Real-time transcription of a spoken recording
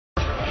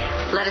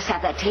Let us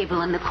have that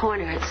table in the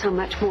corner. It's so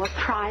much more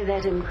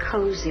private and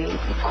cozy.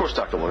 Of course,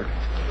 Dr. Ward.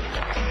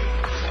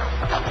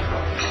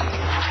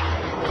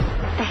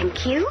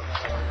 Thank you.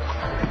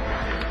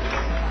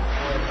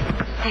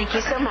 Thank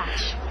you so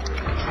much.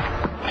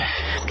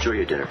 Enjoy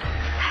your dinner.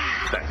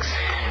 Thanks.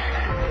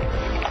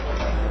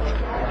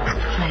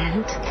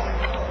 Flint.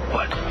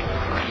 What?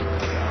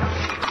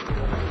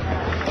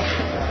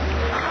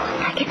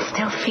 I can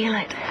still feel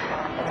it.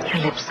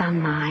 Your lips on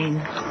mine.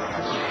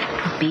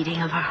 The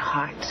beating of our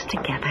hearts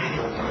together.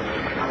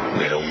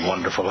 We had a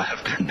wonderful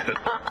afternoon.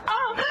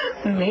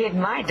 Made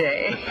my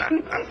day.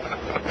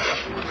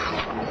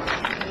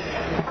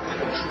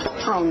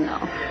 Oh, no.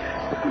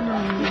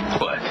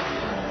 What?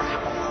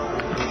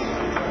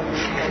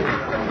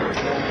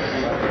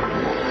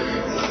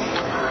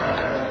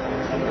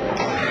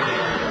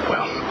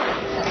 Well,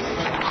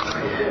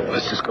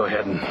 let's just go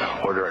ahead and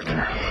order our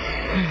dinner.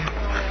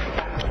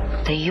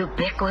 The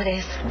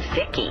ubiquitous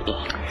Vicky.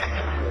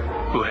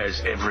 Who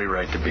has every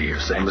right to be here,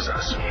 same as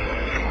us.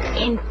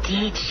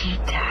 Indeed she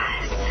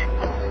does.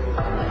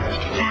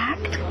 In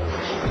fact,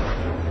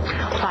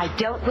 why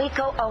don't we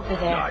go over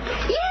there? No, I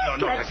don't. Yes,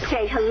 No, let's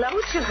say hello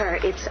to her.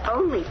 It's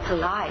only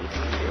polite.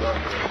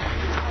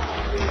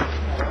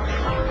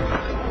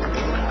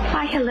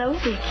 Why, hello,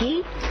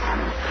 Vicky.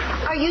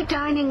 Are you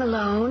dining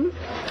alone?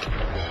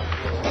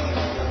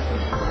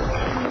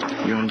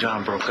 You and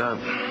John broke up.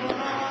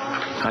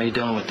 How you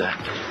dealing with that?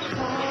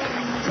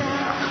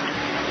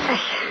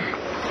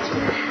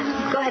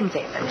 Go ahead and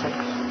say it,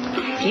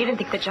 Vincent. You didn't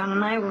think that John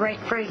and I were right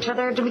for each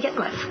other to begin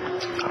with.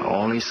 I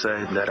only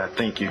said that I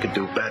think you could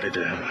do better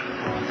to him.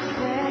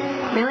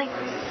 Really?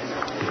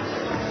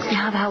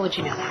 How the hell would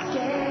you know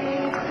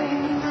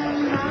that?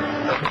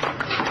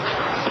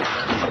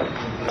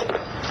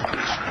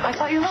 I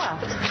thought you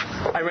left.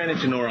 I ran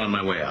into Nora on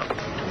my way out.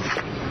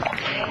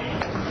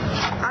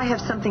 I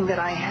have something that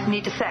I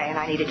need to say, and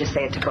I needed to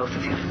say it to both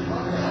of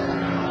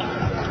you.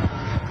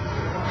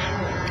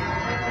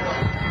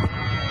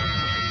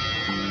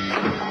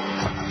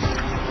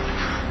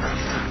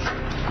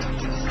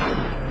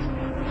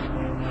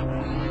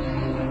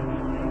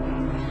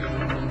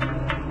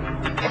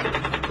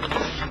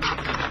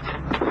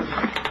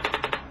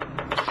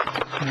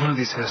 One of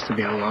these has to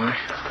be a lie.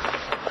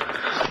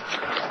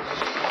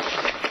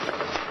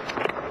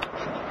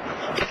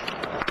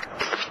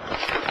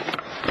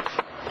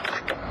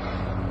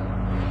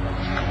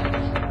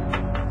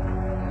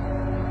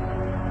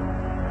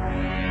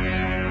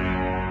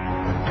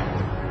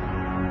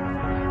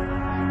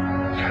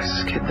 Is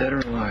this kid dead or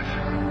alive?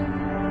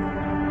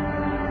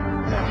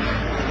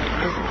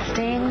 Does it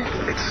sting?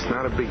 It's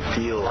not a big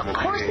deal. Of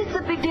course it's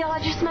a big deal. I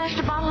just smashed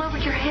a bottle over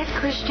your head,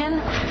 Christian.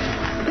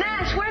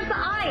 Nash, where's the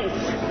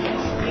ice?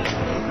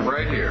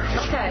 Right here.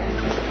 Okay.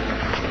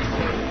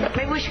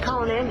 Maybe we should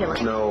call an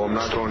ambulance. No, I'm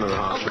not going to the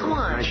hospital. come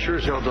on. I sure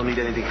as hell don't need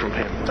anything from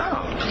him.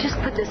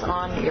 Just put this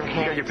on your You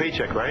got head. your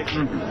paycheck, right?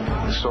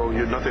 Mm-hmm. So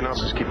nothing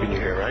else is keeping you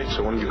here, right?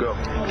 So when do you go?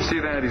 See,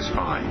 that is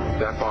fine.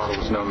 That bottle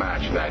was no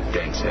match for that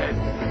dent's head.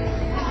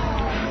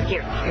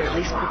 Here, at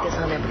least put this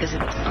on there because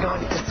it's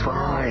going to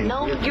swell.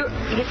 No, you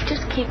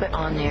just keep it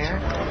on there.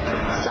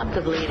 Stop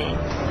the bleeding.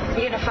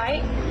 You gonna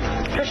fight,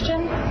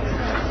 Christian?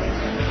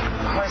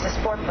 Or is this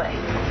foreplay?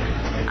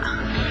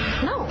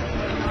 No.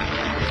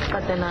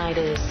 But the night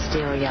is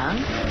still young.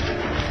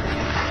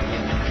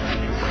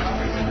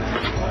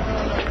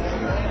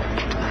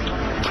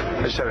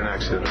 I just had an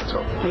accident, that's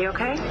all. Are you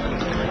okay?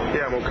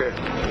 Yeah, I'm okay.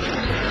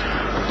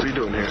 What are you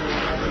doing here?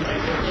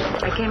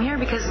 I came here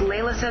because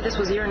Layla said this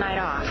was your night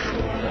off.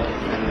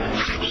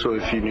 So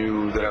if you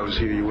knew that I was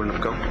here, you wouldn't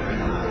have come?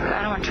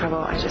 I don't want trouble.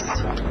 I just need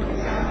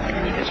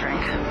a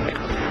drink.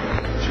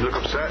 You look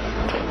upset. It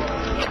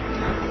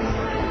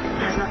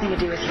has nothing to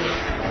do with you.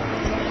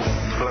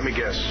 Well, let me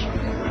guess.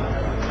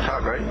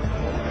 Todd, right?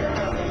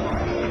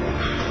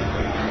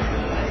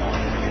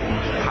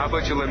 How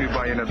about you let me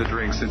buy you another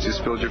drink since you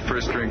spilled your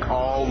first drink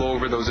all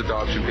over those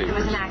adoption It was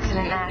papers? an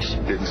accident, Nash.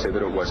 Didn't say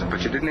that it wasn't,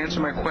 but you didn't answer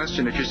my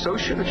question. If you're so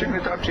sure that you're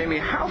going to adopt Jamie,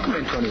 how come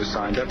Antonio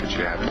signed up but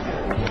you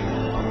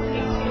haven't?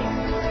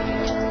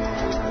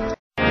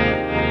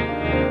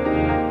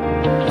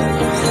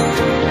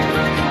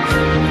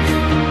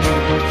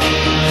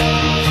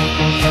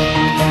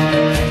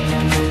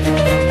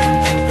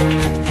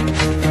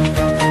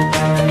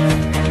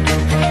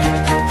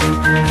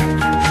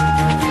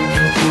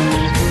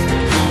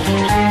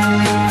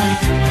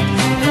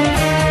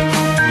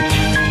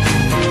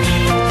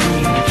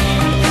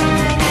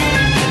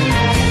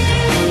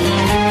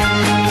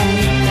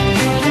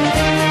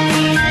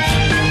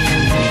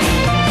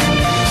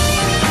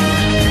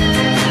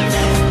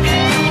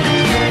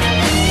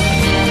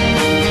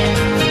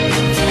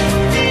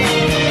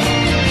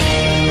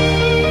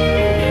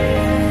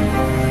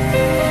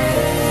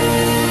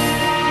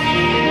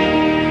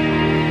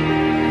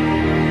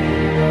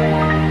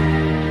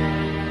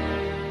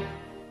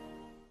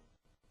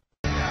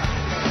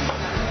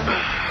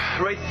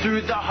 Right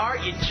through the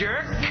heart, you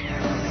jerk.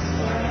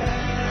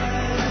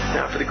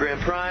 Now for the grand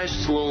prize,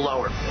 it's a little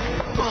lower.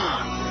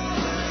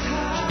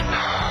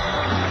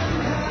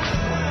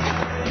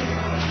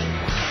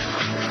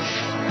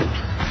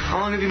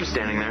 long have you been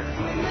standing there?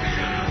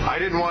 I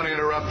didn't want to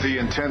interrupt the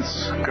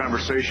intense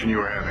conversation you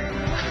were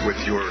having with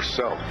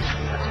yourself.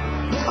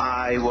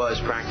 I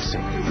was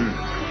practicing.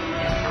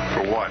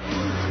 For what?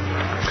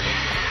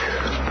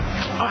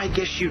 I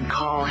guess you'd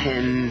call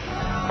him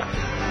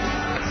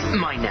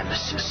my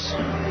nemesis.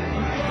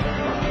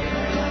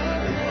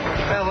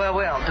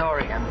 Well,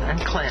 Dorian and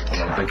Clint.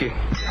 Vicky?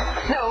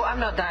 No, I'm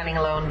not dining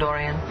alone,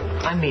 Dorian.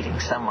 I'm meeting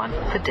someone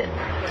for dinner.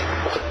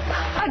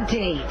 A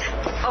date.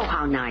 Oh,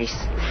 how nice.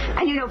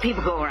 And you know,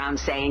 people go around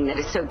saying that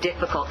it's so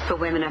difficult for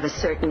women of a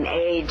certain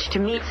age to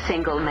meet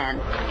single men.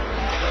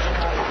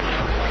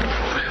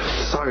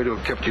 Sorry to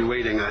have kept you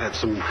waiting. I had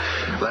some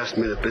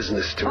last-minute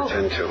business to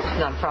attend to.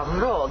 Not a problem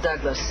at all,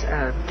 Douglas.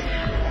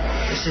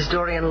 This is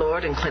Dorian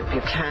Lord and Clint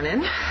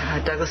Buchanan.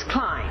 Douglas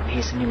Klein.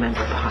 He's a new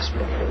member of the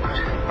hospital board.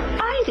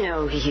 I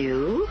know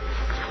you.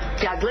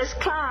 Douglas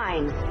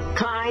Klein.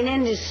 Klein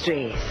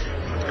Industries.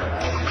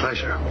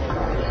 Pleasure.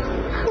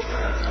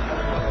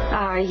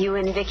 Are you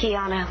and Vicky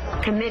on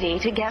a committee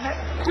together?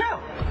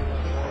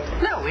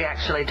 No, we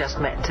actually just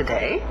met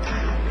today.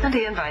 And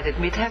he invited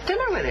me to have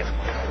dinner with him.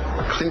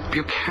 Clint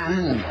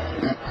Buchanan.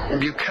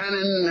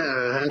 Buchanan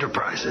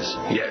Enterprises.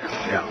 Yeah.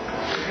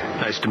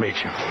 Nice to meet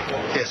you.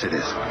 Yes, it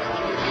is.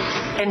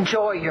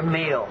 Enjoy your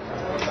meal.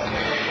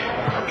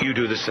 You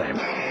do the same.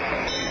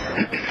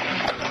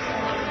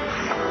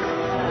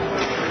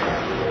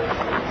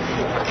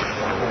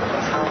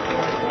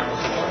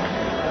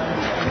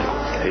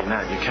 Hey,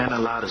 Nat, you can't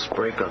allow this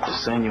breakup to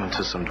send you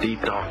into some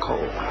deep, dark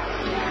hole.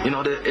 You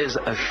know, there is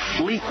a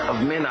fleet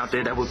of men out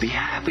there that would be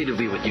happy to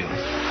be with you.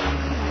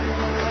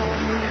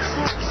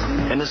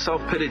 And the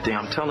self-pity thing,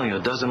 I'm telling you,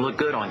 it doesn't look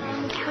good on you.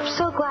 I'm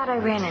so glad I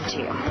ran into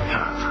you.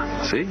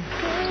 See?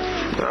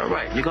 All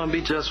right, you're going to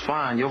be just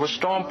fine. You're a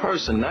strong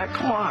person, Nat.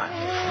 Come on.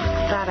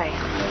 Glad I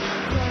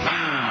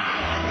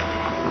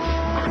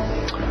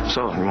am.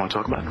 So, you want to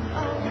talk about it?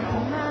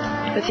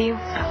 With you?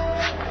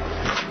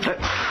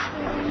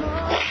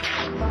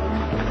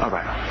 All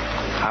right.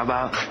 How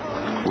about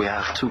we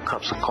have 2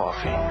 cups of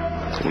coffee?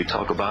 So we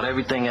talk about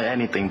everything and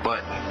anything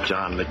but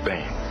John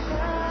McBain.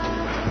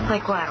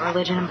 Like what?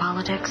 Religion and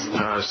politics?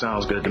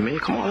 Sounds good to me.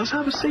 Come on, let's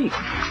have a seat.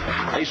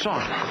 Hey,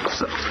 Sean,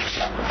 so,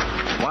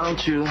 why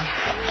don't you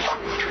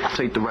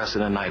take the rest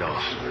of the night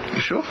off? You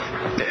sure?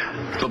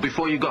 Yeah. So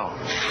before you go,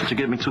 would you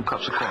give me 2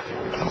 cups of coffee?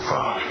 No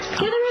problem.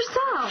 Get it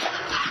yourself.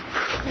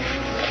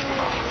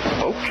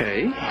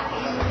 Okay,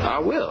 I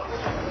will.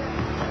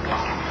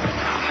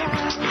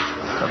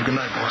 Have a good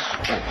night, boss.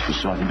 For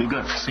sure. You be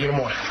good. See you in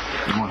the morning.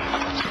 Good morning.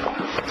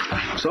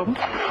 So, Can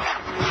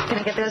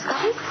I get those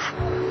coffees?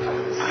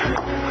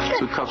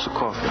 2 cups of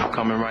coffee. I'm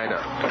coming right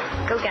up.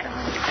 Go get them.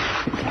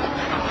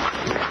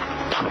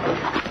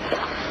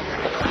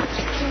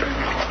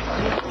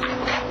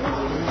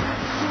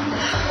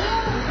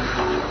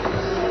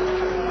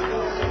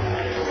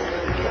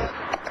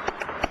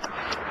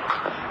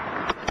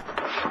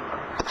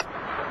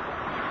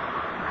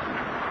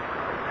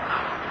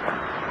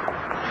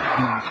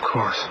 Oh, of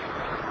course.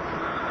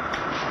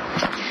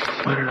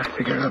 Why did I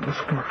figure it out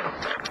before?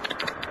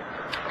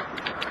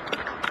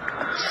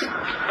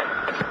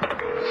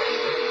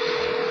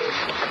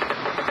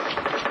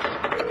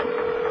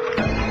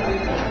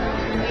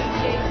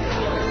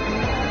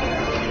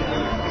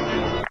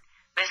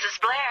 Mrs.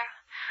 Blair,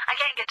 I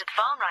can't get to the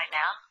phone right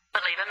now,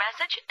 but leave a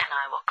message and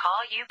I will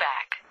call you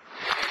back.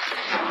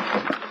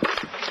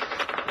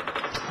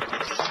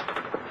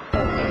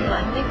 I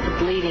think the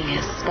bleeding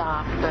has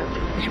stopped, but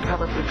we should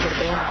probably put a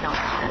bandage on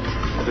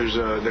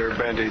it. There are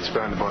Band-Aids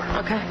behind the bar.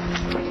 Okay.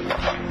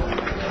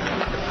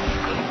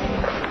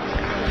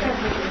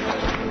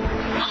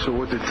 So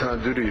what did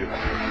Todd do to you?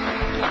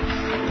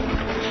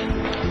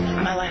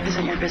 My life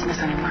isn't your business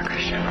anymore,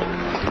 Christian.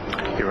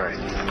 You're right.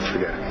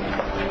 Forget it.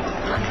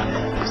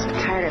 I'm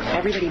tired of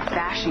everybody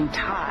bashing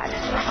Todd.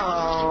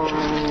 Oh,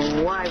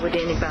 why would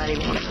anybody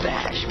want to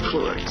bash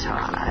poor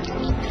Todd?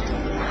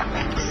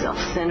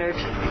 Self-centered,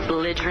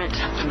 belligerent,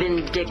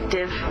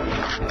 vindictive.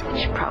 You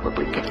should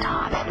probably give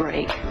Todd a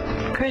break.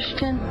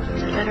 Christian,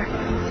 better.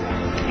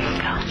 There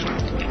you go.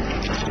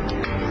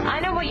 I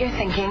know what you're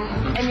thinking,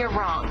 and you're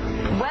wrong.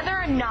 Whether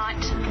or not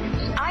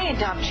I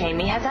adopt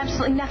Jamie has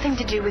absolutely nothing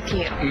to do with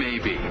you.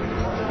 Maybe.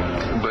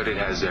 But it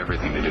has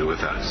everything to do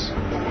with us.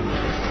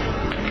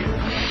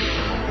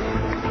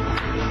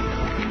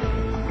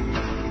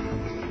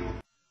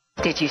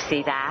 Did you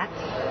see that?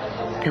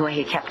 The way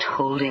he kept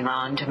holding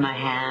on to my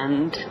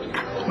hand.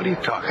 What are you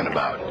talking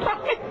about?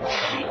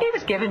 He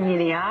was giving me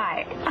the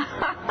eye.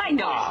 I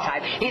know his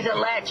type. He's a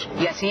lech.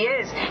 Yes, he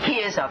is. He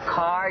is a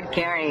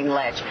card-carrying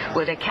lech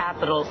with a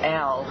capital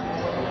L.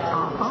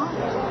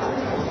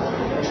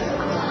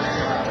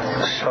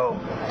 So,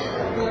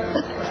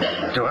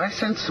 do I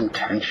sense some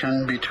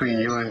tension between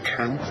you and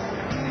Ken?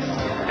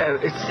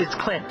 It's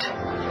Clint.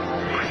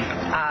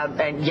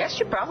 And yes,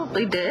 you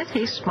probably did.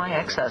 He's my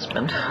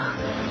ex-husband.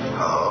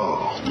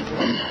 Oh.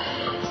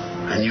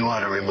 And you ought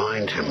to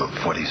remind him of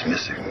what he's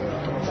missing.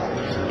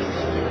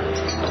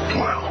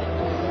 Well,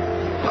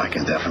 I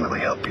can definitely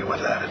help you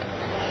with that.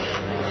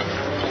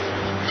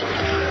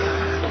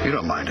 You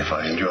don't mind if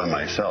I enjoy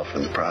myself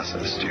in the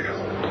process, do you?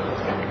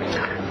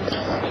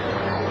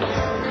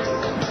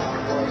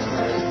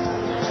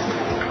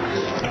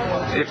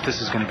 If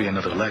this is going to be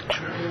another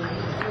lecture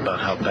about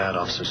how bad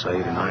Officer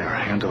Saeed and I are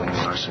handling the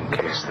arson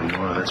case, then,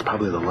 Nora, that's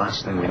probably the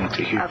last thing we need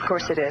to hear. Of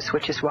course it is,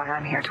 which is why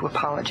I'm here to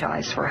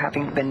apologize for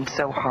having been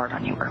so hard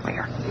on you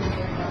earlier.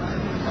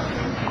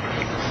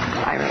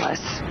 I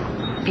realize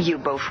you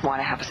both want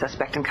to have a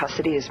suspect in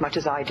custody as much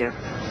as I do.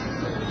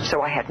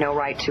 So I had no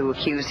right to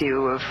accuse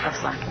you of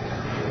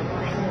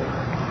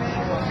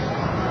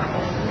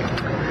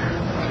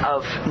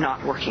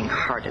not working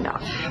hard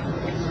enough.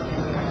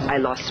 I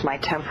lost my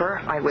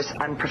temper. I was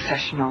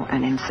unprofessional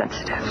and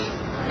insensitive.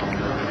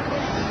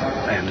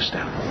 I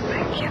understand.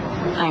 Thank you.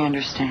 I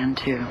understand,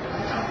 too.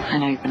 I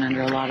know you've been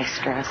under a lot of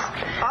stress.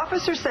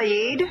 Officer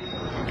Saeed,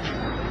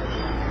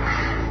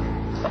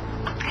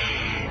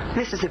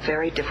 this is a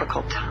very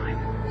difficult time.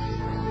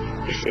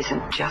 This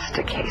isn't just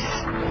a case.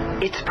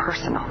 It's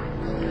personal.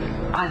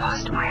 I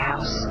lost my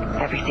house,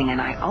 everything,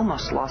 and I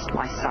almost lost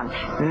my son.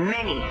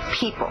 Many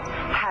people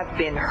have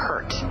been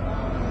hurt.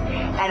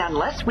 And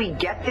unless we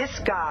get this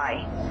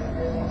guy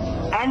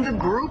and the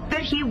group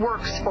that he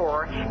works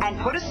for and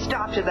put a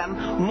stop to them,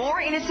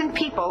 more innocent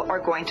people are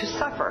going to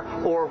suffer,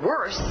 or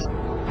worse,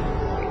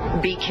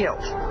 be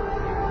killed.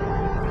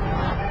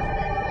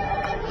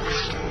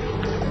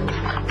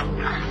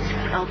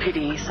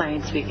 LPD,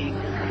 Saeed speaking.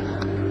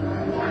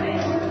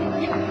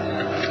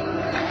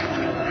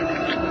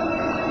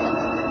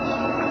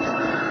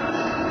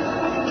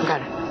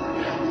 Got it.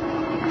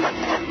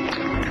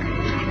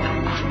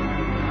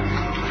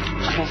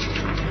 Okay.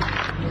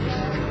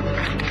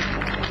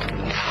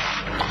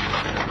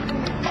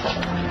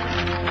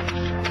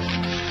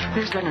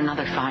 There's been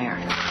another fire.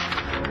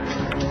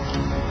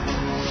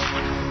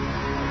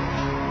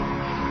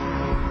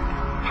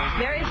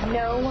 There is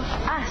no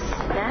us,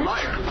 Nash.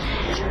 Liar.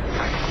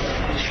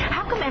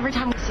 How come every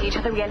time we see each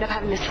other we end up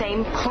having the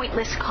same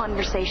pointless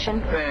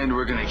conversation? And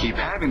we're going to keep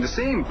having the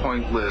same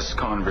pointless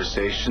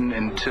conversation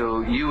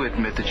until you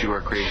admit that you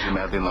are crazy and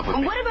madly in love with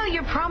me. What about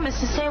your promise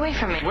to stay away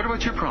from me? What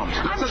about your promise?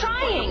 I'm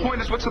trying. The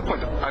point is, what's the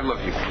point? I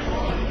love you.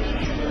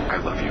 I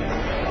love you.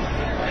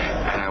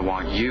 And I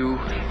want you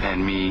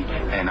and me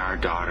and our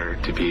daughter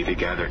to be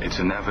together. It's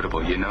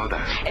inevitable. You know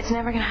that. It's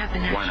never going to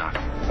happen, Nash. Why not?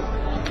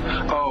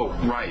 Oh,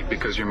 right,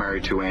 because you're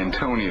married to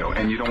Antonio,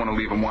 and you don't want to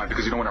leave him. Why?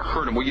 Because you don't want to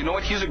hurt him. Well, you know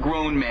what? He's a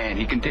grown man.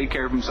 He can take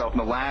care of himself,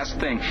 and the last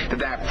thing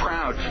that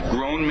proud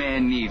grown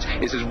man needs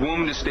is his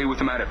woman to stay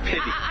with him out of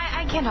pity.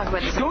 I can't talk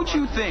about this. Don't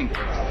you think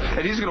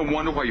that he's going to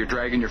wonder why you're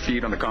dragging your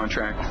feet on the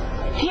contract?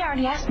 He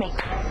already asked me,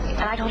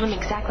 and I told him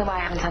exactly why I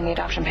haven't signed the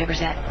adoption papers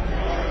yet.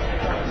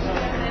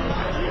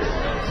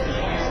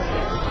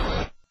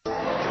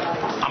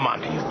 I'm on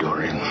to you,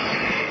 Dorian.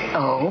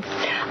 Oh,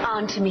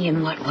 on to me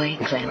in what way,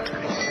 Clint?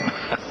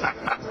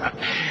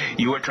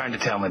 You were trying to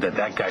tell me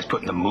that guy's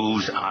putting the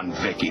moves on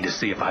Vicky to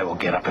see if I will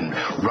get up and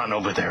run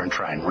over there and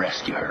try and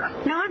rescue her.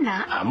 No, I'm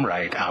not. I'm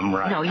right.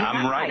 No, you're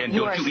I'm not right. And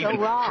you don't are you so even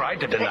wrong. try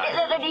to deny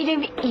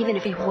it. Even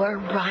if he were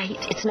right,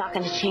 it's not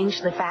going to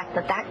change the fact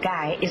that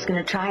guy is going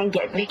to try and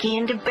get Vicky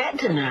into bed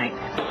tonight.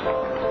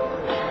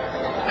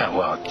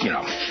 Well, you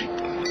know,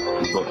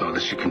 we both know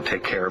that she can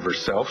take care of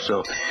herself,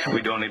 so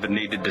we don't even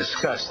need to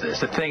discuss this.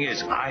 The thing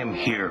is, I'm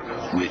here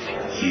with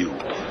you.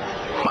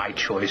 My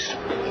choice,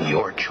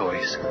 your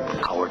choice,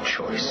 our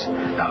choice.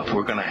 Now, if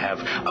we're going to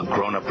have a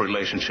grown-up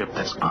relationship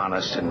that's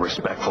honest and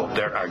respectful,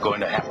 there are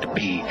going to have to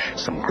be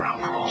some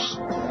ground rules.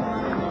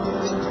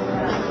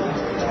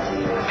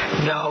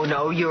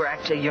 No,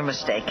 you're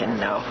mistaken,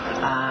 no.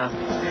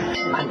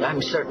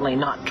 I'm certainly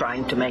not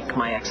trying to make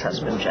my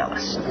ex-husband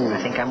jealous. I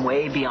think I'm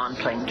way beyond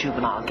playing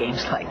juvenile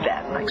games like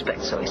that, and I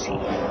expect so is he.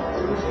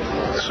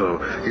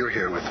 So you're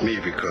here with me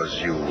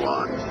because you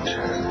want...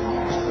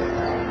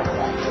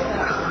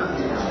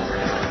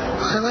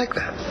 I like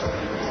that.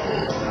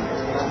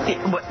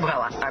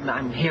 Well,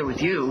 I'm here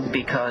with you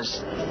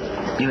because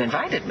you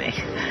invited me.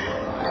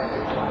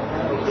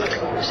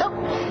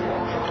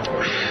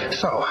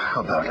 So,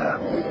 how about a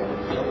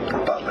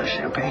bottle of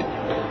champagne?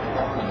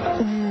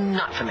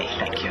 Not for me,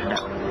 thank you,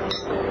 no.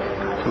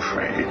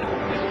 Afraid.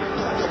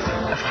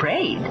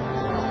 Afraid?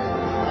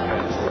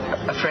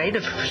 Afraid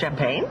of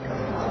champagne?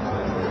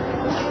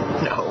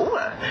 No.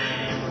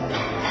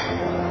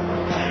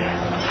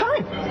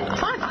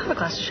 Fine, I'll have a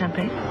glass of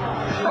champagne.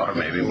 Or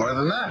maybe more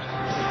than that.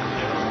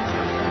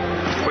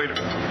 Wait.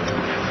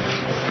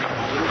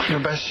 Your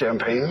best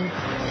champagne,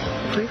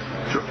 please?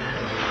 Sure.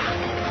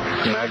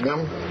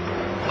 Magnum?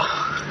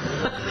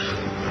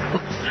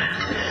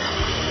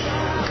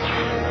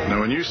 Now,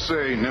 when you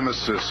say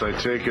nemesis, I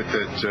take it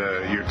that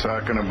you're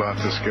talking about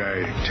this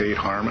guy, Tate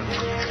Harmon?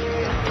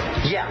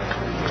 Yeah,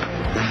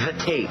 the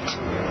Tate.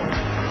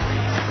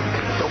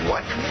 The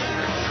what?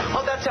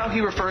 Oh, that's how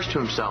he refers to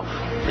himself,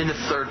 in the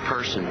third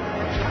person.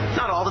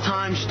 Not all the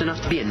time, just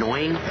enough to be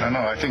annoying. I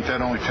know, I think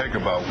that only take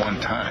about one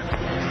time.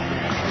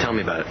 Tell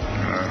me about it.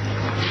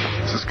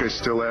 Is this guy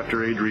still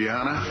after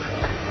Adriana?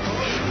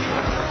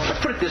 Let's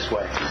put it this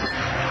way.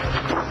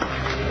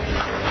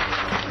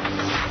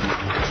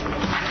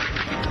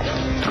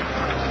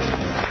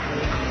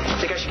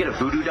 get a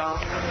voodoo doll?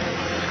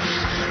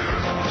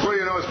 Well,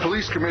 you know, as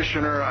police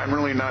commissioner, I'm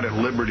really not at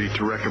liberty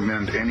to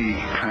recommend any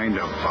kind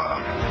of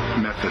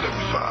method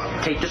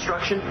of... Tape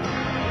destruction?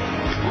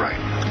 Right.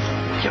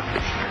 Yep.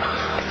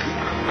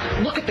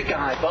 Look at the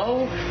guy,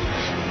 Bo.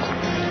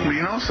 Well,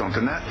 you know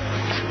something?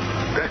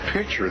 That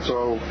picture, it's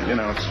all, you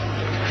know,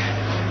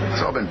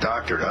 it's all been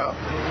doctored up.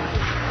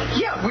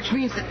 Yeah, which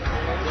means that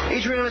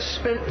Adriana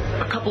spent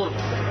a couple of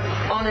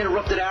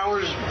uninterrupted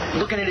hours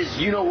looking at his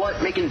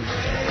you-know-what, making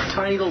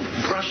tiny little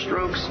brush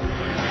strokes.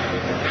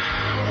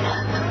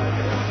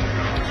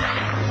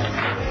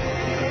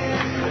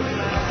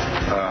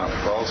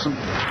 Paulson?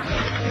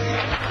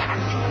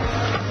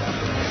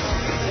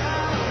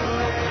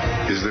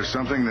 Is there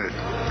something that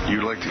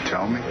you'd like to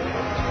tell me?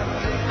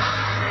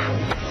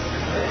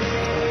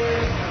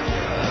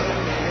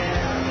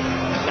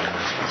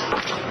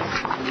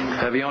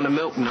 Heavy on the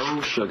milk,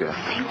 no sugar.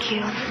 Thank you.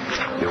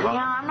 You're welcome.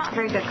 Yeah, I'm not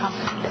very good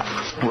company.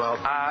 Well,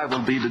 I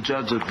will be the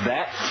judge of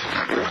that.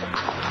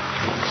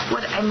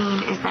 What I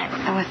mean is that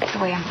with the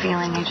way I'm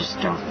feeling, I just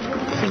don't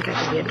think I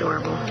could be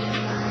adorable.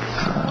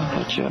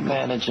 But you're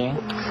managing.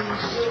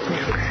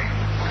 Okay.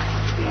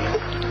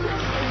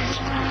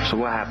 So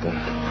what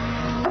happened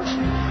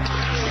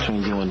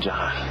between you and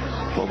John?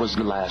 What was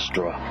the last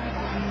straw?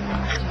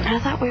 I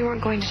thought we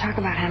weren't going to talk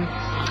about him.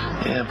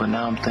 Yeah, but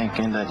now I'm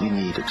thinking that you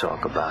need to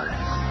talk about it.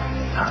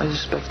 How do you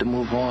expect to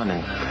move on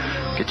and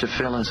get your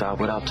feelings out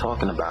without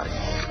talking about it?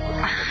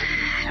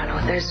 I don't know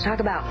what there's to talk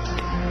about.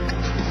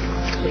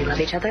 We love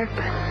each other,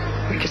 but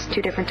we're just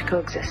too different to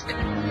coexist.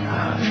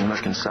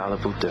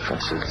 Irreconcilable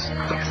differences.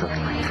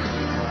 Absolutely.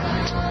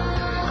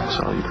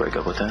 So you break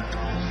up with him?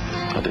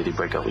 Or did he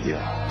break up with you?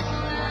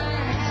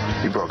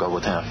 You broke up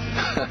with him.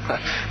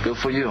 Good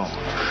for you.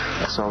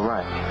 That's all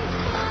right.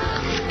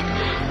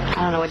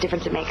 I don't know what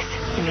difference it makes.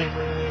 I mean,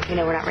 you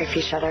know we're not right for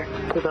each other.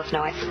 We both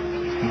know it.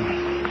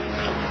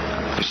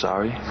 You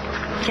sorry?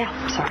 Yeah,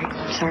 I'm sorry.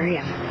 I'm sorry.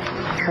 I'm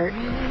hurt,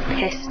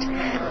 pissed,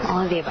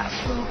 all of the above.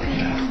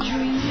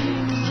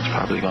 It's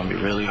probably going to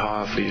be really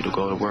hard for you to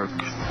go to work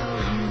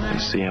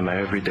and see him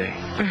every day.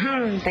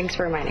 Mm-hmm. Thanks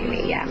for reminding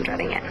me. Yeah, I'm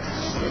dreading it.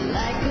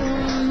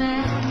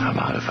 How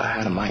about if I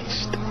had him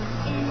iced?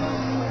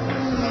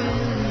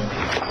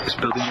 This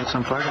building that's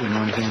on fire, do we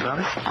know anything about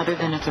it? Other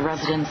than it's a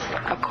residence.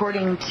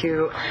 According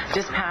to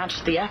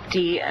dispatch, the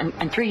FD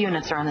and 3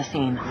 units are on the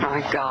scene.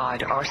 My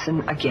God,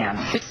 arson again.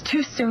 It's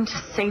too soon to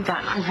say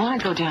that. I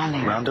want to go down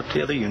there. Round up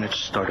the other units,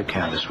 start a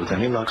canvass. With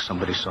any luck,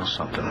 somebody saw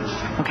something.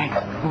 Okay,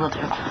 will do.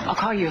 I'll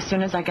call you as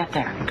soon as I get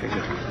there. Okay,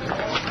 good.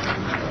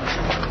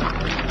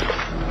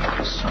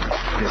 Son of a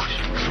bitch.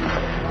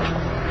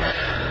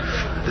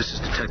 This is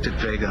Detective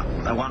Vega.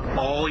 I want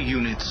all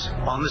units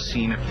on the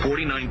scene at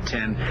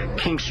 4910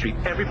 King Street.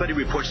 Everybody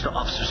reports to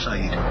Officer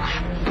Saeed.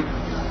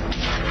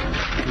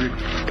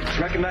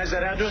 Recognize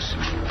that address?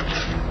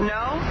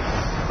 No,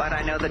 but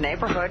I know the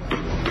neighborhood.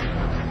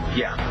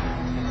 Yeah.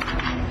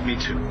 Me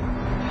too.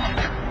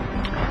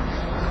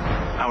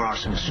 Our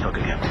arson is struck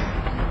again.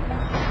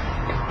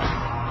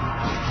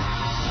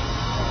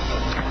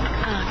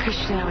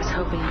 Christian, I was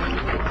hoping you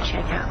could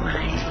check out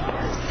my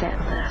set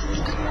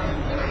list.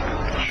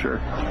 Sure.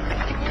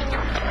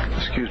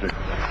 Excuse me.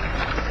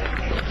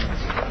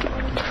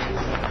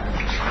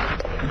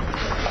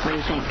 What do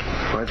you think?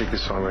 Well, I think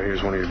this song right here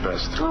is one of your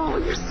best. Oh,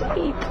 you're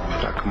sweet.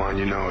 Now, come on,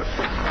 you know it.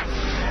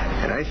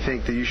 And I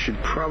think that you should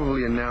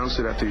probably announce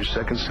it after your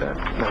second set.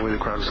 That way the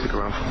crowd will stick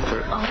around for the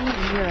third. Oh,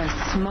 you're a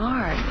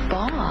smart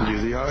boss.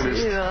 You're the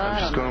artist. Yeah, I'm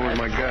just going with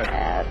my gut.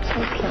 That's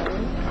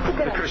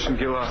okay. Hey, Christian,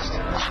 get lost.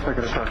 I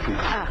gotta talk to you.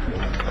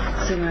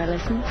 Sooner I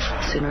listen,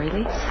 sooner I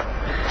release.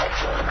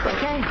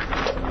 Okay.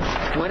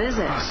 What is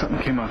it? Something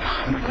came up.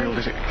 I'm not able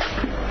to say.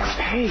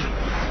 Hey,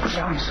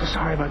 I'm so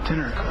sorry about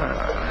dinner.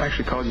 I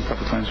actually called you a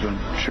couple times, but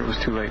I'm sure it was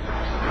too late.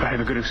 I have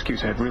a good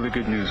excuse. I have really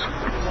good news.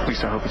 At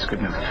least I hope it's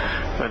good news.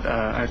 But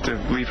I have to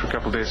leave for a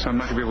couple days, so I'm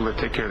not going to be able to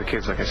take care of the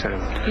kids like I said I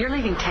would. You're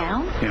leaving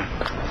town? Yeah.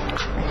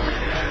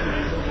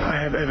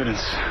 I have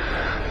evidence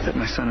that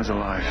my son is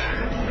alive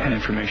and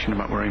information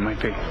about where he might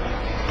be.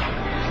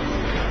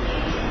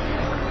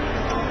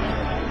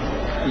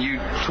 You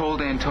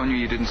told Antonio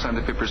you didn't sign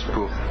the papers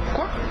pool.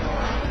 What?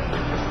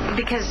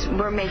 Because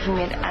we're making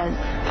it a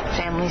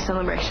family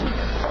celebration.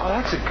 Oh,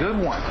 that's a good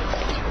one.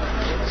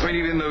 I mean,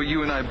 even though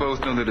you and I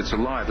both know that it's a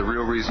lie, the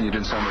real reason you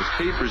didn't sign those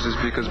papers is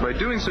because by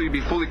doing so, you'd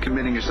be fully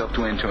committing yourself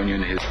to Antonio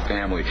and his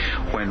family,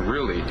 when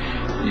really,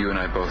 you and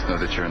I both know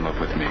that you're in love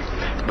with me.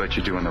 But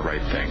you're doing the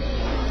right thing.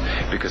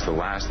 Because the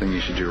last thing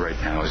you should do right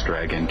now is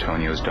drag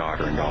Antonio's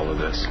daughter into all of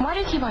this. Why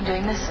do you keep on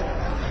doing this?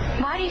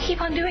 Why do you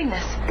keep on doing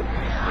this?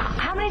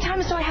 How many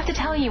times do I have to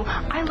tell you,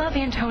 I love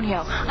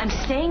Antonio. I'm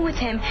staying with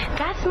him.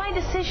 That's my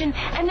decision,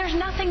 and there's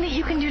nothing that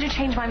you can do to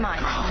change my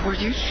mind. Oh, were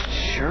you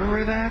sure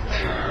of that?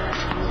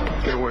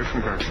 Get away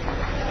from her.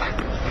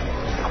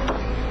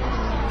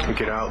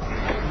 Get out.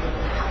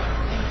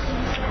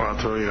 Or I'll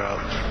throw you out.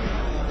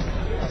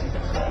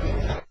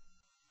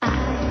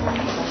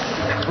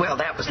 Well,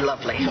 that was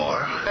lovely.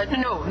 More?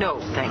 No,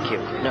 thank you.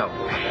 No.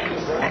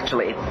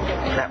 Actually,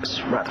 that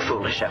was rather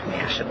foolish of me.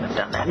 I shouldn't have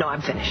done that. No,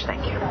 I'm finished,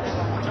 thank you.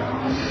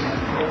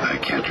 I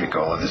can't drink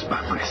all of this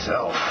by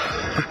myself.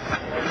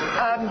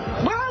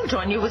 Well, I'll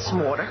join you with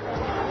some water.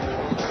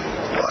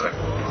 Water?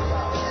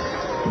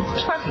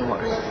 Sparkling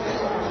water.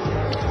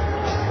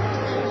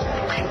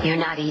 You're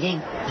not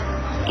eating.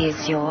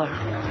 Is your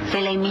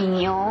filet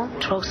mignon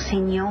trop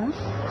saignant?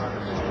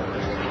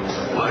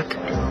 What?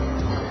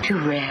 Too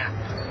rare.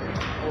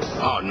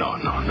 Oh, no.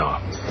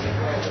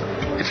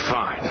 It's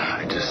fine.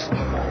 I just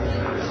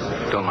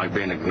don't like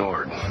being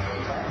ignored.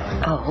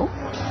 Oh?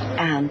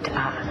 And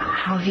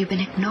how have you been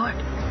ignored?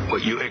 Well,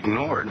 you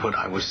ignored what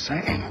I was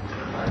saying.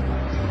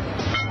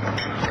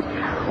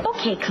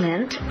 Okay,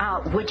 Clint.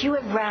 Would you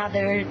have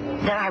rather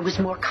that I was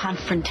more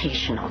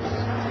confrontational?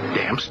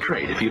 Damn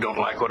straight. If you don't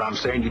like what I'm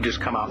saying, you just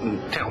come out and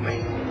tell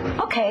me.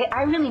 Okay,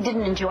 I really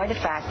didn't enjoy the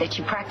fact that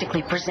you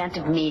practically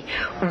presented me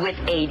with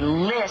a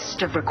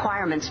list of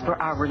requirements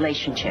for our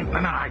relationship. No,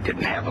 I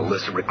didn't have a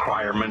list of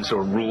requirements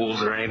or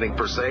rules or anything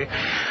per se.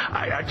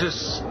 I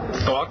just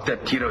thought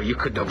that, you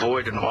could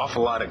avoid an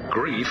awful lot of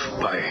grief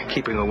by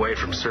keeping away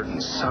from certain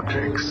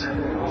subjects.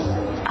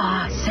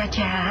 Such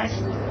as?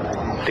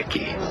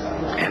 Vicky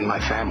and my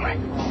family.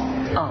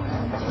 Oh.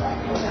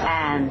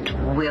 And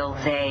will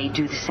they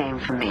do the same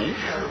for me?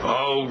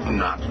 Oh,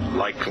 not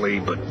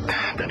likely, but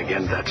then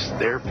again, that's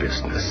their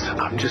business.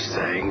 I'm just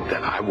saying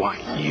that I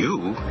want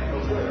you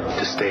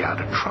to stay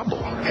out of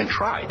trouble and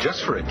try,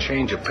 just for a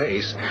change of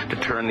pace, to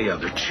turn the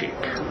other cheek.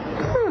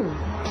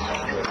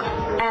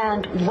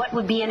 And what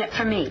would be in it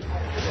for me?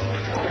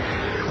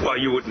 Well,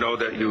 you would know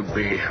that you'd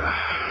be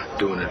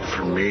doing it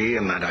for me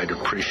and that I'd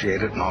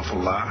appreciate it an awful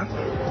lot.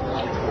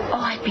 Oh,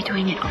 I'd be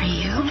doing it for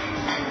you?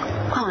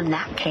 Well, in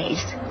that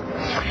case,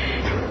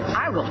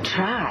 I will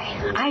try.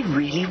 I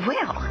really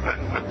will.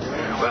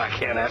 Well, I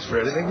can't ask for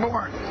anything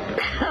more.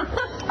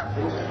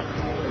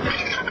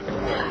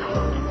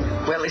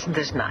 Well, isn't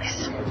this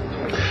nice?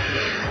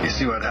 You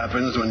see what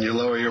happens when you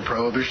lower your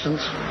prohibitions?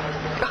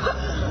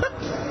 I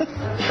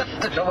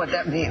don't know what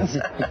that means.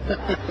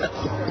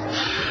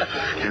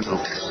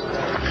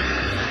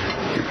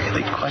 You're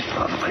really quite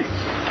lovely.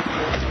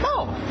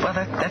 Oh, well,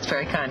 that's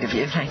very kind of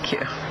you. Thank you.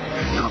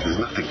 No, there's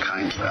nothing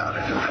kind about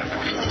it. In fact,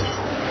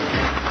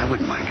 I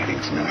wouldn't mind getting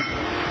to know you.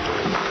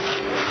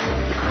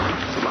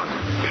 A lot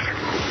better.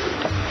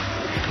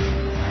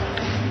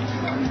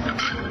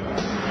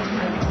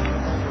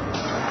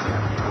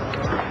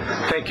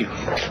 Thank you.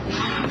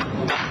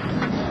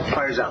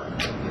 Fire's out.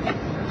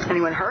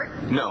 Anyone hurt?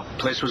 No,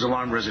 place was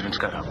alarmed. Residents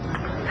got up.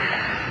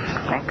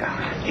 Thank God.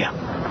 Yeah.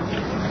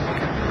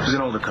 It was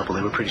an older couple.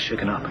 They were pretty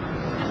shaken up.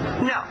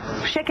 No.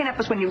 Shaken up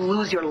is when you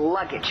lose your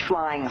luggage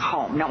flying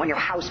home, not when your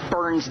house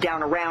burns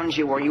down around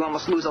you or you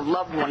almost lose a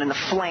loved one in the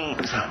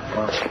flames.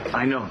 Well,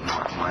 I know.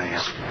 I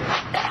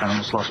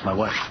almost lost my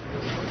wife.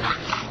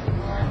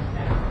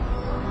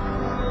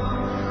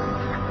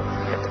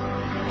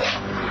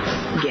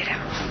 Get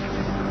him.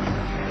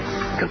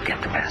 Go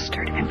get the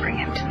bastard and bring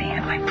him to me,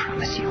 and I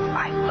promise you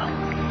I will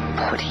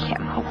put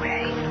him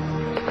away.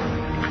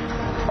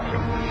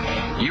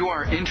 You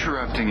are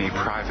interrupting a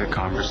private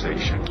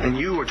conversation. And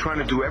you are trying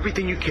to do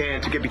everything you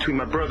can to get between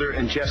my brother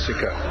and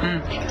Jessica.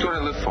 That's what I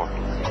live for.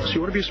 So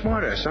you want to be a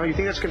smartass, huh? You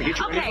think that's going to get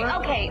you anywhere?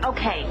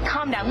 Okay.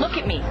 Calm down. Look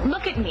at me.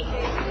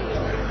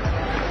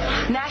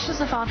 Nash is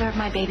the father of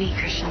my baby,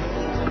 Christian.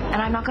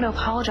 And I'm not going to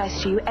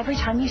apologize to you every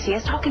time you see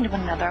us talking to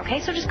one another, okay?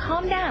 So just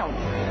calm down.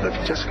 Look,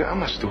 Jessica, I'm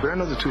not stupid. I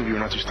know the two of you are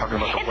not just talking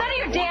about the It's none of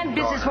your damn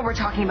business what we're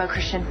talking about,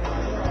 Christian.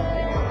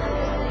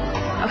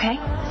 Okay?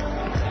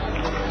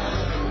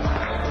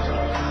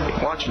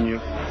 Watching you.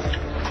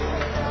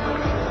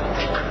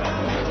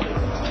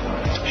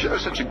 Sure,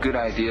 was such a good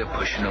idea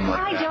pushing him like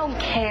I that. don't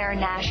care,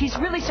 Nash. He's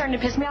really starting to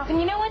piss me off, and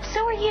you know what?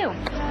 So are you.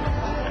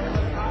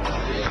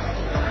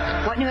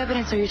 What new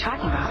evidence are you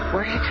talking about?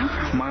 Where did it come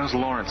from? Miles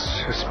Lawrence.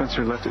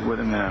 Spencer left it with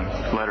him in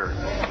a letter.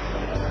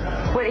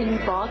 What, you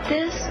bought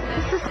this?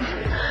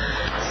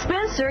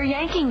 Spencer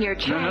yanking your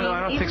chain. No, I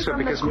don't think so,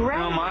 because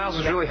Miles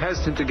was really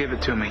hesitant to give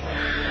it to me.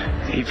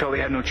 He felt he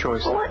had no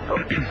choice. What?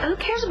 Who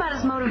cares about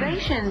his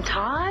motivation,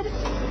 Todd?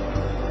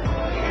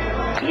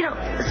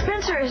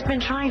 Spencer has been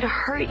trying to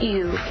hurt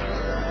you,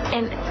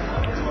 and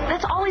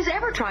that's all he's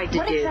ever tried to do.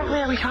 What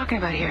exactly are we talking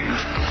about here?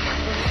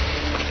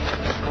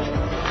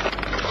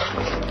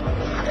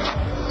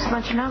 It's a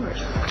bunch of numbers.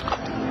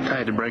 I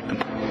had to break them.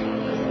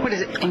 What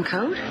is it, in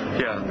code?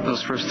 Yeah,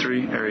 those first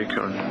 3, area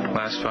code.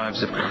 Last 5,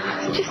 zip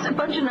code. Just a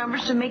bunch of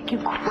numbers to make you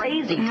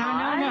crazy,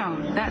 Todd.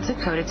 No. That zip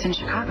code, it's in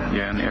Chicago.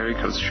 Yeah, and the area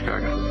code's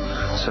Chicago.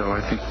 So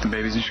I think the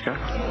baby's in Chicago.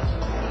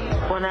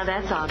 Well, now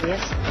that's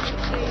obvious.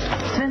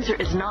 Spencer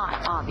is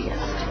not obvious.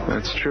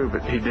 That's true,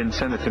 but he didn't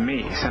send it to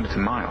me. He sent it to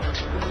Miles.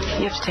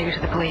 You have to take her to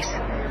the police.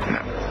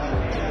 No.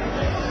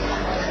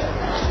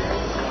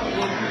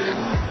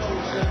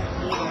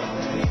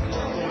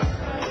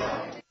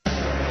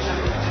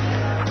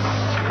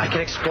 I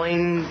can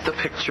explain the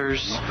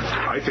pictures.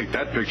 I think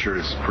that picture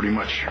is pretty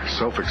much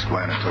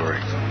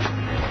self-explanatory.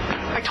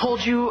 I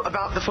told you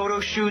about the photo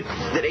shoot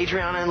that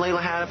Adriana and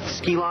Layla had at the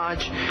ski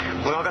lodge.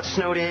 We all got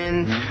snowed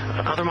in.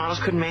 Other models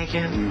couldn't make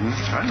it.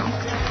 I know.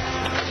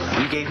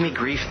 You gave me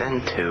grief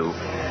then, too.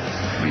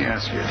 Let me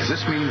ask you, does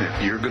this mean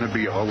that you're going to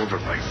be all over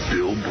like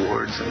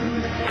billboards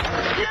and...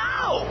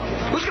 No!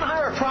 Who's going to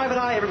hire a private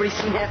eye? Everybody's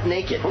seen half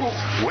naked. Oh,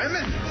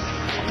 women?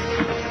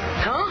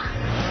 Huh?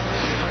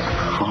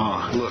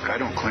 Oh, look, I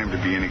don't claim to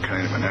be any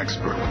kind of an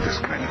expert with this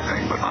kind of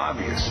thing, but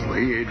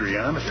obviously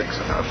Adriana thinks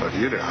enough of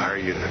you to hire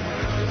you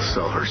to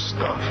sell her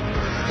stuff.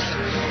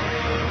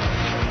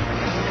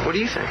 What do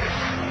you think?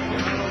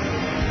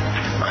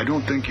 I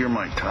don't think you're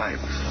my type.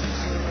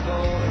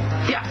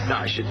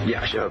 I should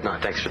hope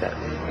not. Thanks for that.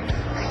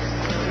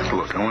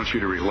 Look, I want you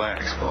to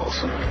relax,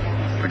 Paulson.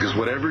 Because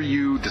whatever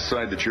you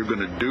decide that you're going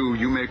to do,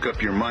 you make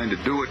up your mind to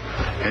do it,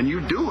 and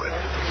you do it.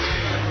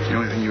 The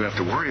only thing you have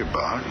to worry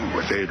about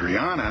with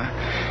Adriana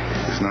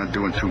is not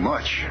doing too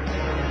much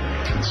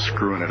and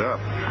screwing it up.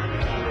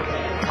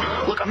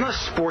 Look, I'm not a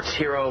sports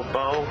hero,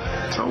 Bo.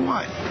 So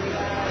what?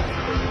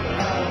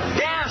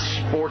 Yeah,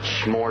 sports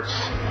schmorts.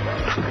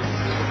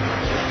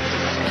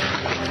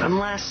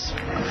 Unless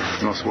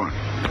what?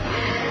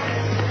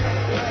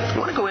 You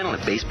want to go in on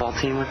a baseball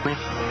team with me?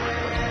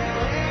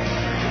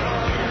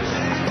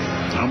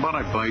 How about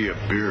I buy you a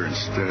beer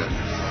instead?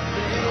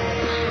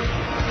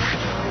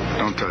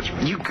 Don't touch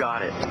me. You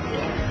got it.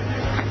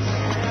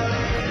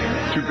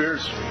 2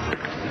 beers.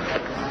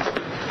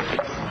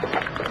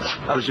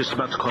 I was just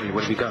about to call you.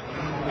 What have you got?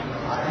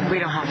 We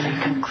don't have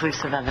any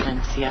conclusive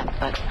evidence yet,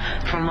 but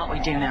from what we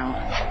do know,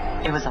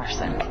 it was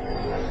arson.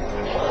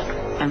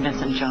 And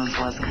Vincent Jones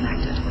was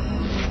connected.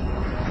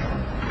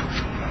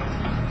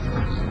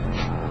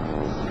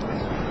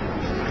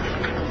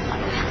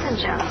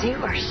 Jones, you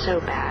are so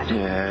bad.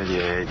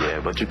 Yeah.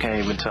 But you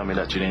can't even tell me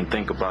that you didn't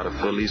think about it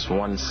for at least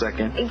 1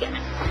 second.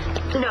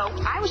 No,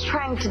 I was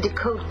trying to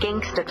decode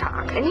gangsta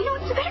talk. And you know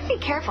what? You better be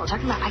careful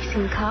talking about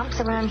icing cops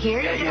around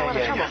here. You'll get in a lot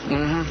of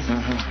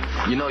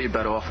trouble. You know you're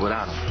better off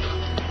without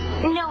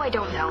him. No, I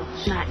don't know.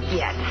 Not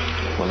yet.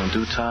 Well, in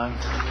due time,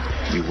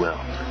 you will.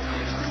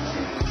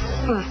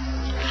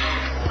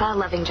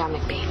 Loving John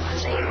McBain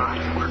was a lot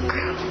of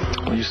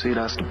work. Well, you see,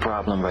 that's the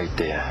problem right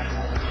there.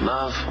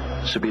 Love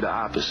should be the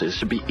opposite. It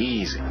should be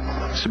easy.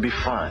 It should be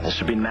fun. It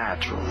should be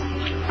natural.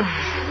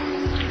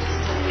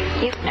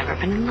 You've never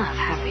been in love,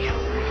 have you?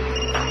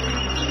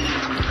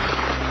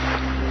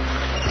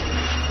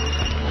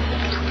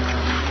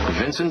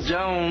 Vincent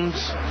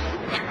Jones.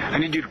 I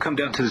need you to come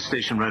down to the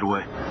station right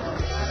away.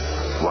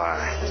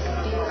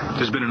 Why?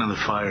 There's been another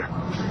fire.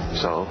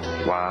 So,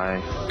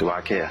 why do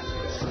I care?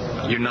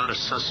 You're not a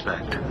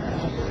suspect.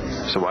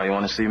 So why you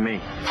want to see me?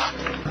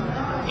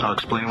 I'll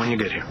explain when you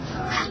get here.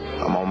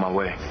 I'm on my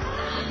way.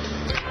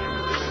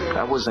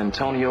 That was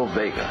Antonio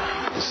Vega.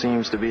 It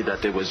seems to be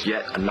that there was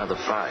yet another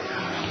fire.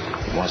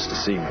 He wants to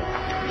see me.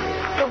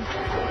 But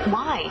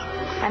why?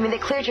 I mean, they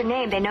cleared your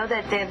name. They know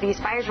that these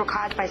fires were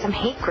caused by some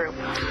hate group.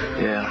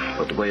 Yeah,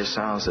 but the way it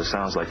sounds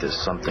like there's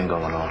something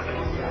going on.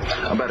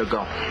 I better go.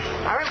 All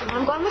right, well,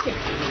 I'm going with you.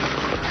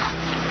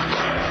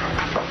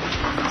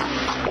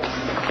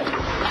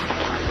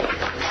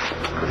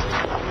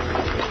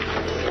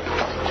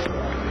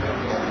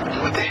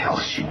 What the hell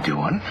is she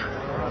doing?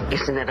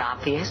 Isn't it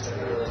obvious?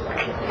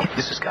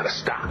 This has got to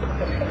stop.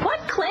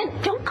 What,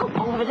 Clint? Don't go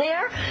over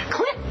there.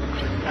 Clint.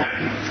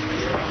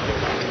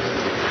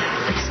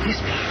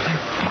 Excuse me.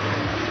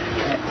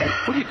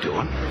 What are you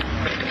doing?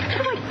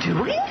 What am I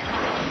doing?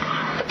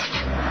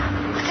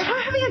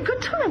 I'm having a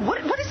good time.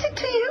 What is it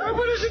to you?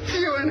 What is it to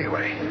you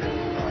anyway?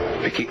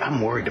 Vicky,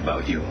 I'm worried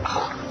about you.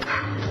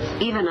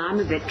 Even I'm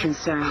a bit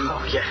concerned.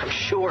 Oh, yeah, I'm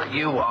sure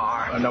you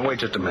are. Now, wait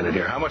just a minute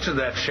here. How much of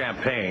that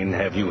champagne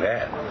have you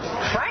had?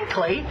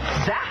 Frankly,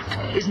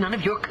 that is none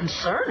of your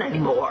concern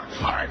anymore.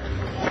 All right.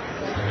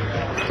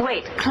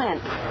 Wait,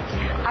 Clint.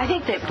 I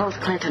think that both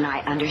Clint and I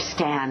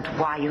understand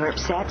why you're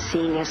upset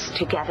seeing us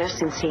together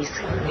since he's,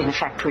 in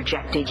effect,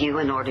 rejected you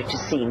in order to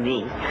see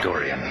me.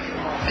 Dorian,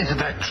 isn't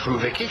that true,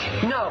 Vicky?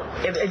 No,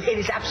 it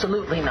is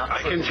absolutely not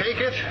I true. can take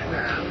it.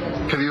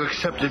 Have you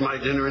accepted my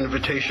dinner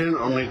invitation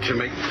only to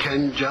make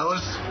Ken jealous?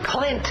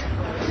 Clint.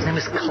 His name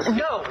is Clint.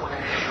 No.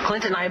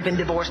 Clint and I have been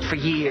divorced for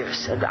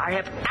years, and I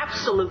have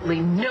absolutely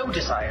no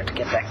desire to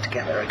get back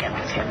together again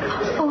with him.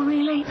 Oh,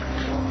 really?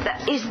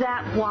 Is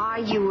that why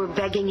you were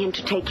begging him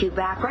to take you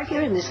back right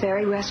here in this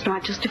very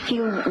restaurant just a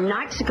few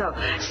nights ago,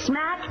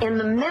 smack in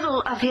the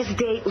middle of his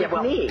date with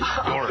me?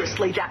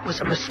 Obviously, that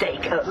was a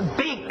mistake.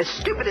 The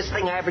stupidest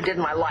thing I ever did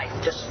in my life.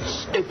 Just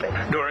stupid.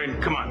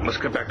 Dorian, come on. Let's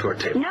get back to our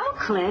table. No,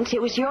 Clint.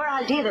 It was your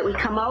idea that we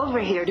come over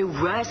here to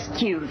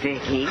rescue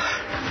Vicky.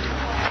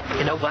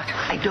 You know what?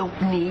 I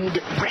don't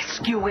need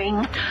rescuing.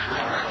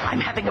 I'm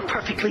having a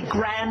perfectly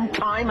grand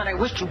time, and I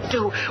wish you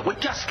two would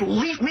just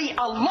leave me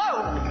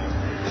alone.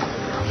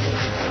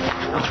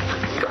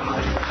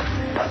 God.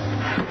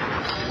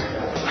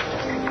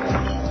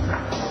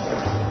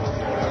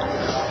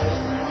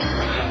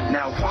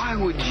 Now, why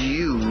would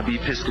you be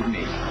pissed at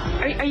me?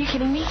 Are you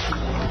kidding me?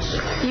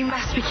 You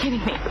must be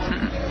kidding me.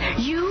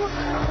 You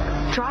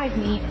drive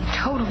me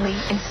totally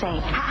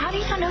insane. How do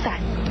you not know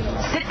that?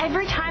 That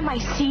every time I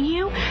see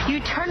you, you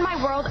turn my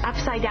world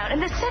upside down.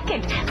 And the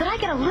second that I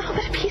get a little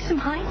bit of peace of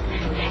mind,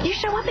 you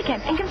show up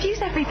again and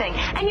confuse everything.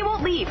 And you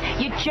won't leave.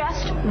 You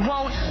just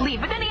won't leave.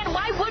 But then again,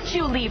 why would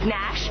you leave,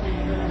 Nash?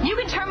 You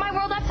can turn my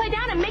world upside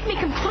down and make me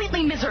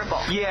completely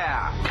miserable.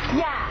 Yeah.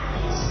 Yeah.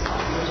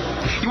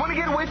 You want to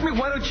get away from me?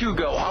 Why don't you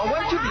go?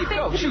 Why don't you leave?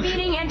 Go, shoot.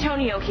 Meeting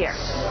Antonio here.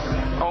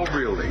 Oh,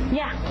 really?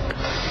 Yeah.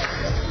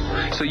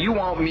 So you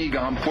want me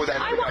gone before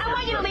that? I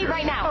want you to leave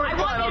right now. I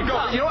want you to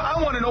go. You know what?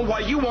 I want to know why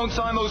you won't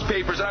sign those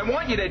papers, and I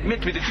want you to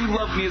admit to me that you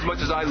love me as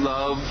much as I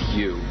love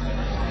you.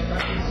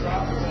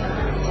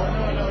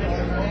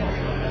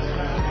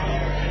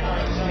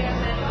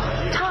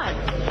 Todd,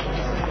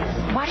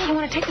 why don't you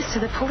want to take this to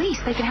the police?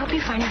 They can help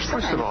you find your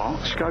son. First of all,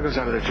 Chicago's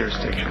out of their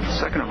jurisdiction.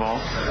 Second of all,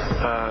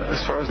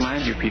 as far as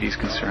Landview PD is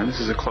concerned, this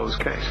is a closed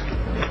case.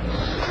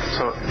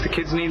 So if the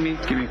kids need me,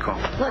 give me a call.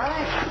 Look,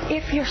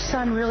 if your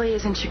son really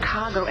is in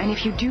Chicago, and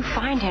if you do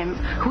find him,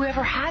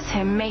 whoever has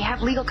him may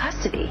have legal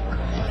custody.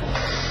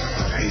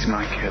 He's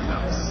my kid,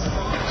 though.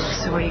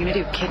 So what are you going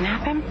to do,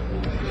 kidnap him?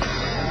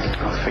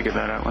 I'll figure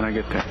that out when I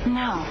get there.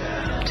 No.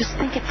 Just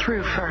think it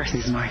through first.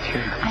 He's my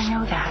kid. I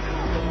know that.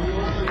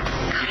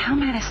 God, how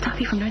am I going to stop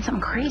you from doing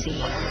something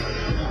crazy?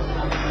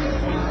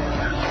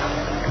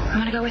 I'm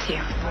going to go with you.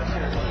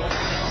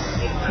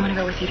 I'm going to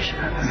go with you to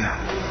Chicago. No.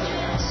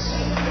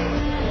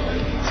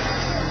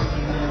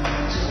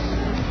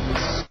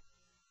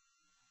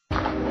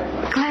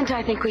 Clint,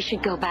 I think we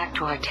should go back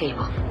to our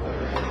table.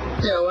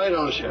 Yeah, why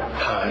don't you?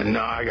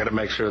 No, I got to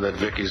make sure that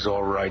Vicky's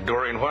all right.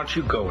 Dorian, why don't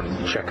you go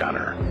and check on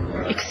her?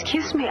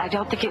 Excuse me, I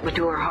don't think it would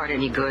do her heart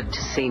any good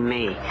to see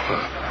me.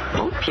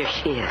 Oh, here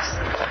she is.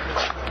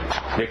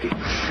 Vicky,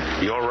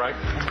 you all right?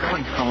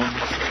 Going home.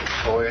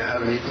 Oh, you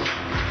haven't eaten?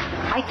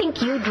 I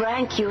think you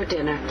drank your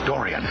dinner.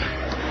 Dorian.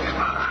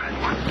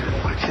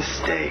 Why don't you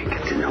stay?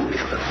 Get to know me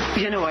a little.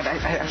 You know what?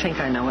 I think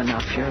I know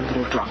enough. You're a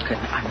little drunk, and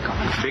I'm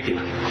going. Vicky,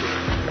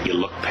 you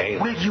look pale.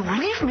 Will you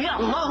leave me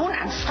alone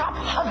and stop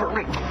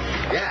hovering?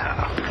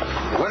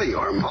 Yeah. What are you,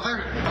 our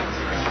mother?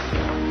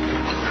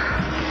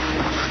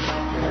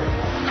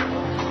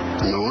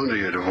 No wonder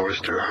you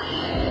divorced her.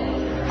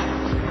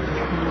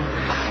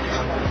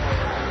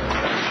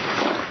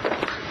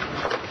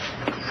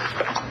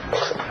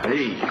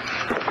 Hey,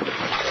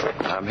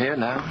 I'm here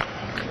now.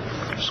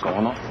 What's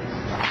going on?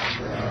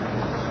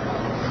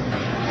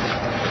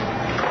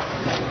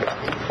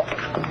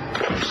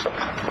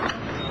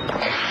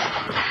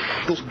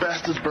 Those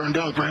bastards burned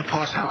down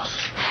Grandpa's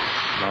house.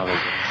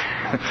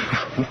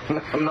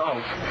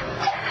 No.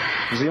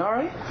 Is he all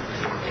right?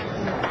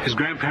 His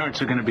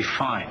grandparents are going to be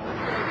fine.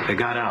 They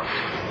got out.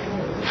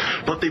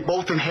 But they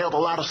both inhaled a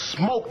lot of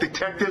smoke,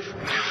 Detective.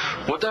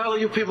 What the hell are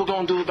you people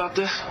going to do about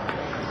this?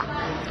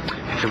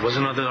 If it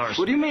wasn't other ours.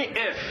 What do you mean,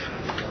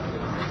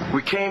 if?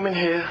 We came in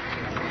here,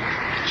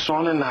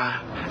 Sean and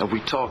I, and we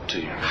talked to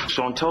you.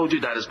 Sean told you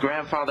that his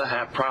grandfather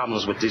had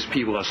problems with these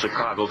people in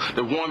Chicago,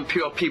 the One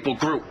Pure People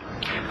group.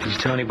 Did you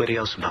tell anybody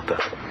else about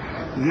that?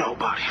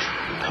 Nobody.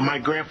 And my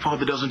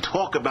grandfather doesn't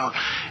talk about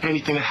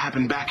anything that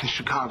happened back in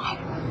Chicago.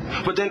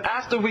 But then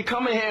after we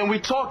come in here and we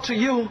talk to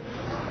you,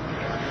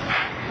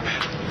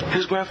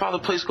 his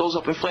grandfather's place goes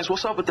up in flames.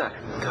 What's up with that?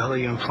 What the hell are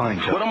you implying,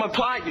 Joe? What I'm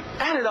implying, you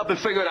add it up and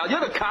figure it out.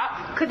 You're the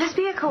cop. Could this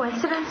be a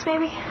coincidence,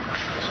 maybe?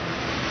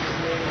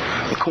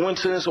 A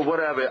coincidence or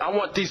whatever. I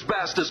want these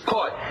bastards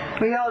caught.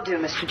 We all do,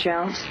 Mr.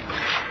 Jones.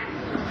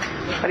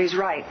 But he's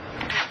right.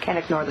 Can't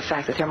ignore the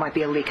fact that there might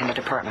be a leak in the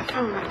department.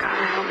 Oh, my God,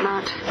 I hope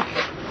not.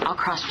 I'll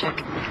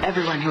cross-check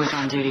everyone who was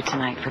on duty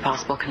tonight for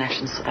possible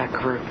connections to that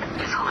group.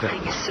 This whole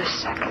thing is so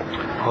sick.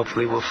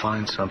 Hopefully we'll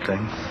find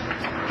something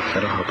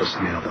that'll help us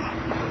nail them.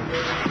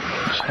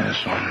 Say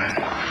this one, man.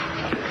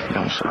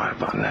 I'm sorry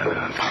about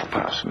that,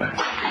 Pops, man.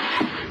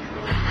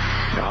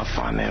 I'll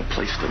find their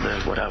place to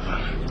live, whatever.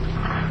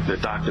 The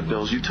doctor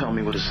bills, you tell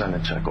me where to send the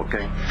check,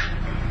 okay?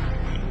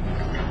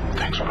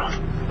 Thanks, brother.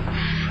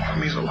 It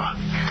means a lot.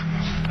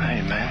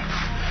 Hey, man.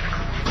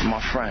 You're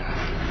my friend.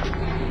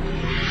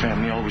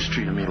 Family always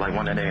treated me like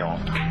one of their own.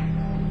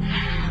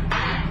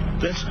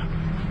 Vincent,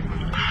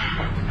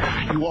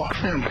 you are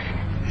family.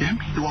 You hear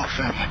me? You are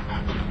family.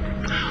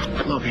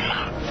 I love you.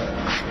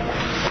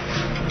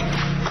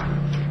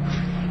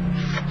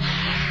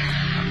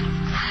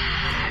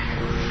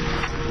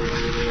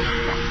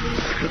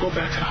 Can I go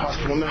back to the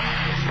hospital now?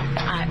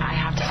 I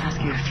have to ask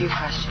you a few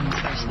questions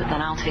first, but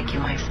then I'll take you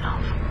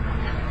myself.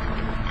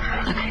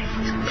 Okay.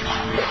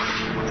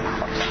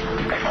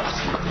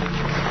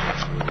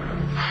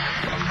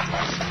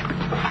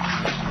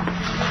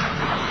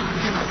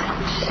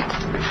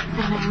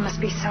 I know you must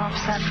be so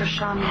upset for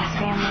Sean and his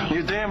family.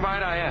 You're damn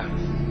right I am.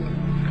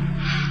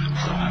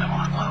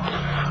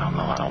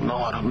 I don't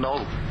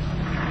know.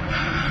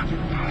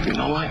 You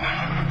know what?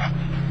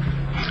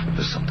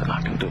 There's something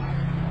I can do.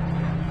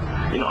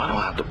 You know, I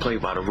don't have to play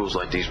by the rules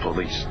like these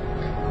police.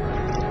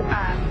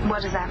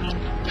 What does that mean?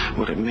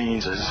 What it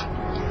means is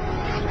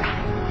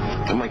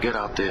I'm gonna get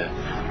out there,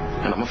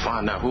 and I'm gonna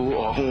find out who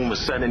or whom is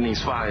setting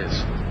these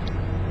fires.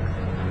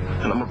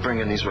 And I'm gonna bring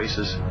in these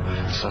racist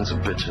sons of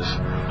bitches.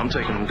 I'm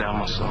taking them down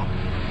myself.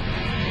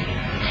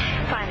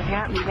 Fine, if you're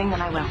not leaving,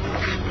 then I will.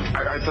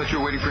 I thought you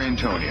were waiting for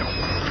Antonio.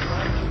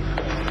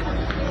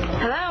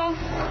 Hello?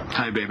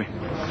 Hi, baby.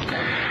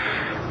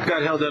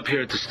 Got held up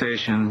here at the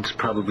station. It's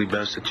probably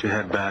best that you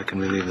head back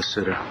and relieve the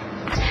sitter.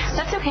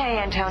 That's okay,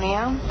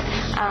 Antonio.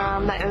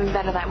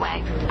 Better that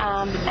way.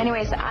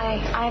 Anyways, I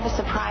have a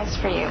surprise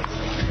for you.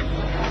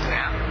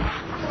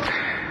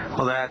 Yeah.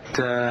 Well,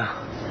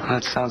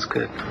 that sounds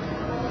good.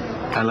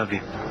 I love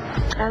you.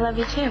 I love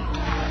you too.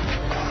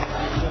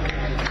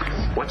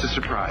 What's a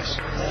surprise?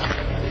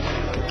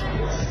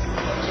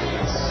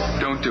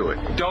 Don't do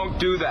it. Don't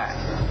do that.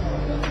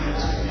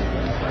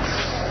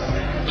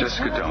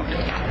 Jessica, don't.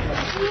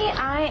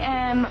 I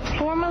am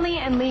formally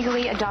and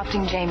legally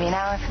adopting Jamie.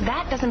 Now, if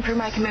that doesn't prove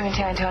my commitment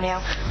to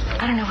Antonio,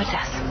 I don't know what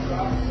does.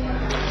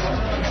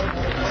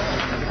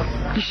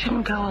 You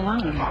shouldn't go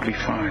alone. I'll be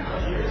fine.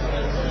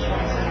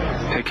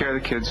 Take care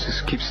of the kids.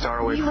 Just keep Star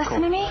away Will you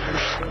from listen Cole. to me?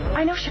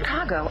 I know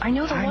Chicago. I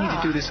know the law. I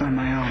need to do this on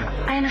my own.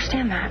 I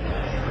understand that.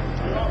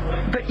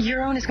 But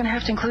your own is going to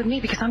have to include me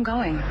because I'm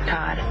going,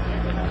 Todd.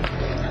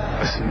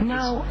 Listen,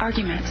 no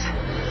arguments.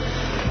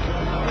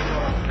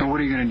 Now, what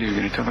are you going to do? You're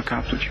going to tell the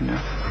cops what you know?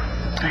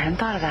 I hadn't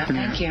thought of that.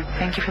 Yeah. Thank you.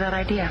 Thank you for that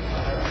idea.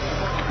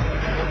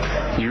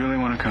 You really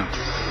want to come?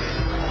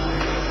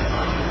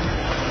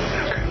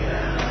 Okay.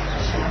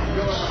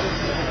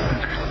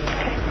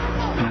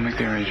 I'll make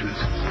the arrangements.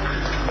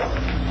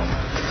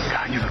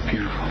 God, you look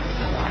beautiful.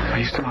 Are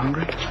you still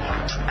hungry?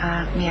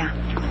 Yeah.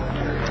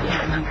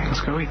 Yeah, I'm hungry.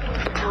 Let's go eat.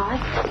 Todd?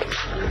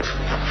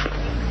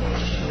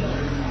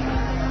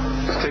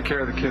 Let's take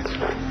care of the kids.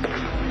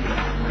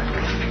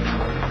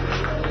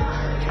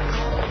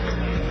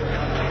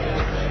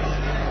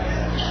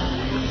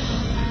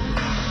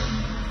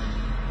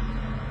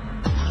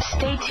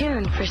 Stay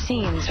tuned for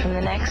scenes from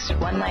the next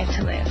One Life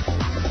to Live.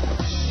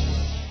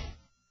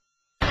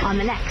 On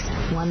the next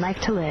One Life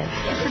to Live.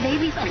 If the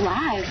baby's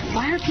alive,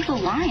 why are people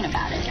lying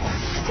about it?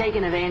 He's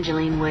taken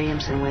Evangeline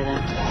Williamson with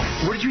him.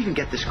 Where did you even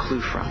get this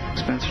clue from?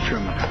 Spencer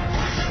Truman.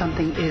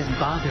 Something is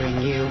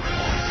bothering you.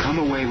 Come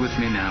away with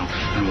me now,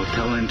 and we'll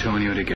tell Antonio to get